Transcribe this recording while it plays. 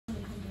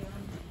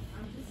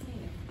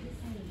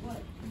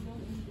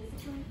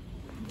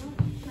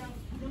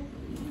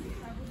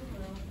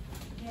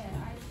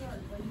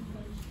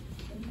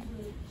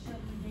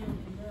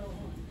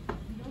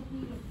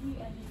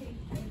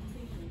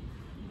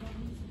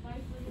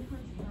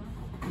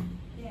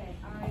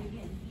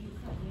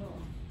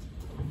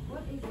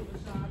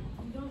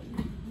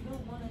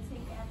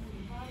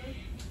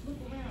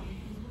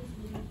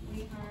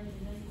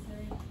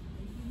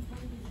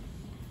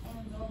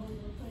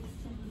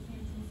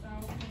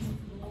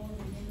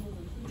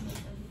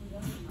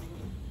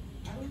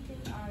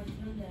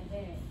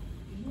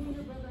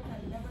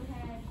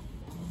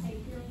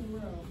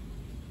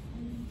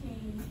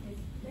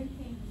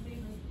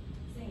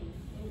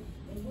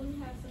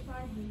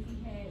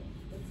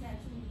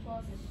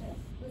across his chest.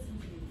 Listen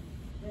to me.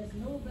 There's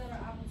no better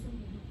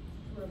opportunity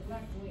for a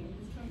black boy in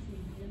this country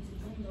than to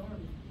join the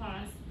army.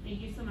 Pause.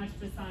 Thank you so much,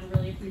 Basan.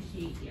 Really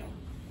appreciate you.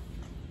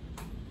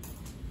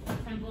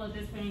 Temple, at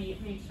this point, I need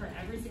to make sure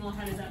every single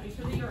head is up. Make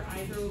sure that your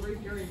eyes are over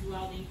here as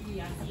well. Thank you,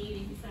 Yasi.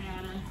 Thank you,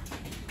 Sayana.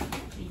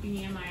 Thank you,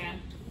 Nehemiah.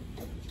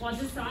 While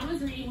Jason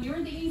was reading, we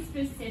were thinking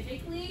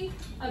specifically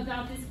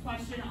about this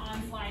question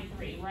on slide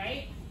 3,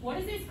 right? What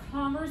does this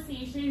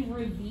conversation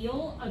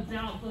reveal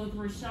about both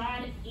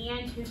Rashad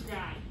and his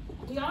dad?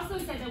 We also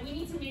said that we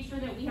need to make sure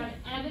that we have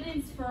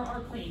evidence for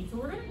our claim. So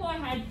we're going to go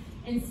ahead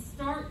and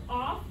start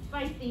off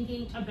by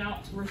thinking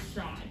about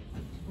Rashad.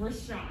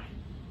 Rashad.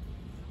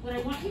 What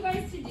I want you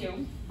guys to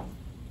do,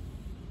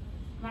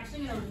 I'm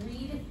actually going to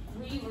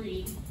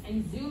reread,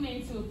 and zoom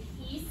into a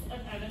piece of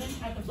evidence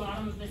at the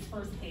bottom of this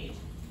first page.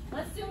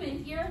 Let's zoom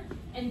in here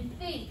and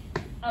think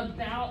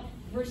about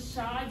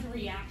Rashad's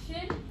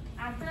reaction.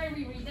 After I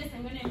reread this,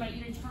 I'm going to invite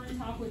you to turn and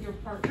talk with your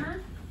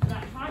partner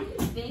about how do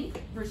you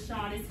think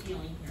Rashad is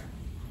feeling here.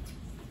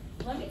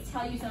 Let me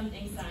tell you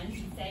something, son,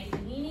 she'd say,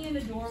 leaning in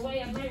the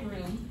doorway of my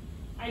room.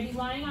 I'd be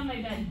lying on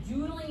my bed,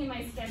 doodling in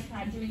my sketch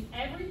pad, doing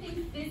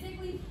everything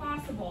physically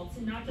possible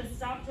to not just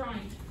stop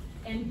drawing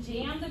and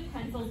jam the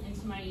pencils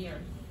into my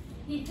ear.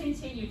 He'd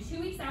continue. 2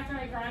 weeks after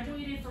I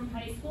graduated from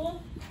high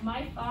school,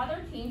 my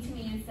father came to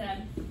me and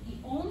said, the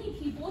only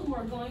people who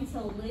are going to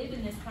live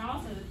in this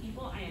house are the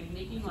people I am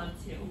making love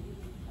to.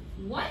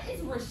 What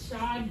is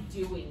Rashad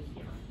doing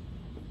here?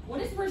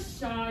 What is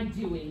Rashad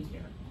doing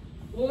here?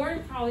 Or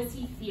how is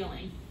he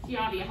feeling?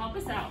 Tiavia, help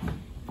us out.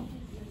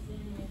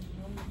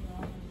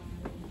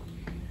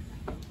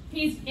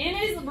 He's in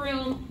his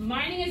room,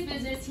 minding his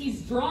business.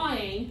 He's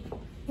drawing.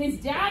 His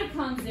dad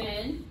comes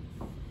in.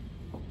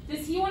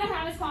 Does he want to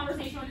have this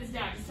conversation with his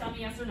dad? Just tell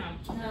me yes or no.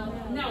 No.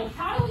 No.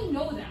 How do we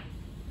know that?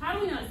 How do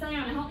we know that?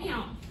 Sayana, help me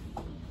out.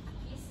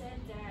 He said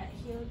that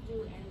he'll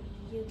do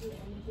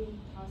anything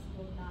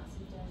possible not to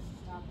just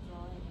stop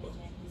drawing and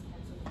jam his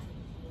pencil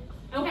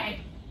into his ear.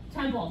 Okay.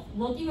 Temple,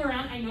 looking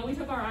around. I know we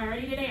took our eye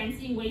already today. I'm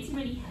seeing way too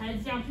many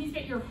heads down. Please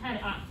get your head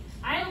up.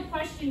 I have a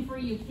question for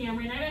you,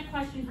 Cameron. I have a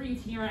question for you,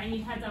 Tanira. I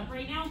need heads up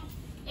right now.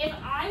 If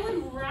I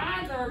would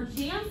rather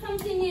jam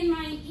something in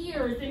my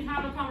ears than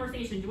have a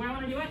conversation, do I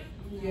want to do it?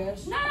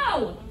 Yes.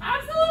 No,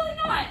 absolutely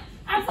not.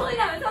 Absolutely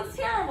not. That sounds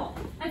terrible.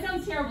 That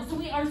sounds terrible. So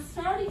we are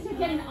starting to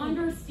get an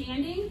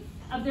understanding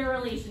of their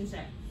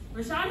relationship.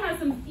 Rashad has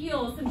some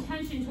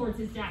tension towards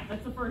his dad.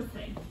 That's the first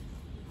thing.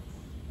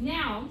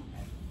 Now,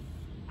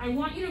 I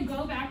want you to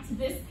go back to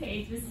this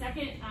page, the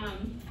second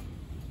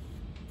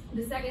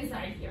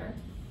side here.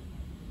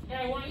 And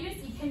I want you to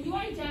see, can you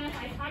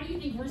identify, how do you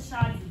think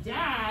Rashad's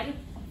dad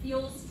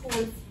feels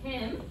towards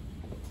him?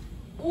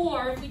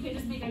 Or if we could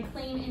just make a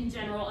claim in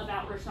general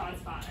about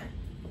Rashad's father.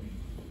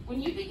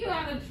 When you think you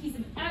have a piece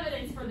of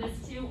evidence for this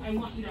too, I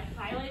want you to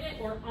highlight it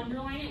or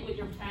underline it with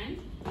your pen.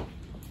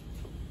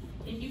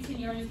 Thank you,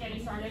 Tanira, just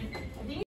getting started. I think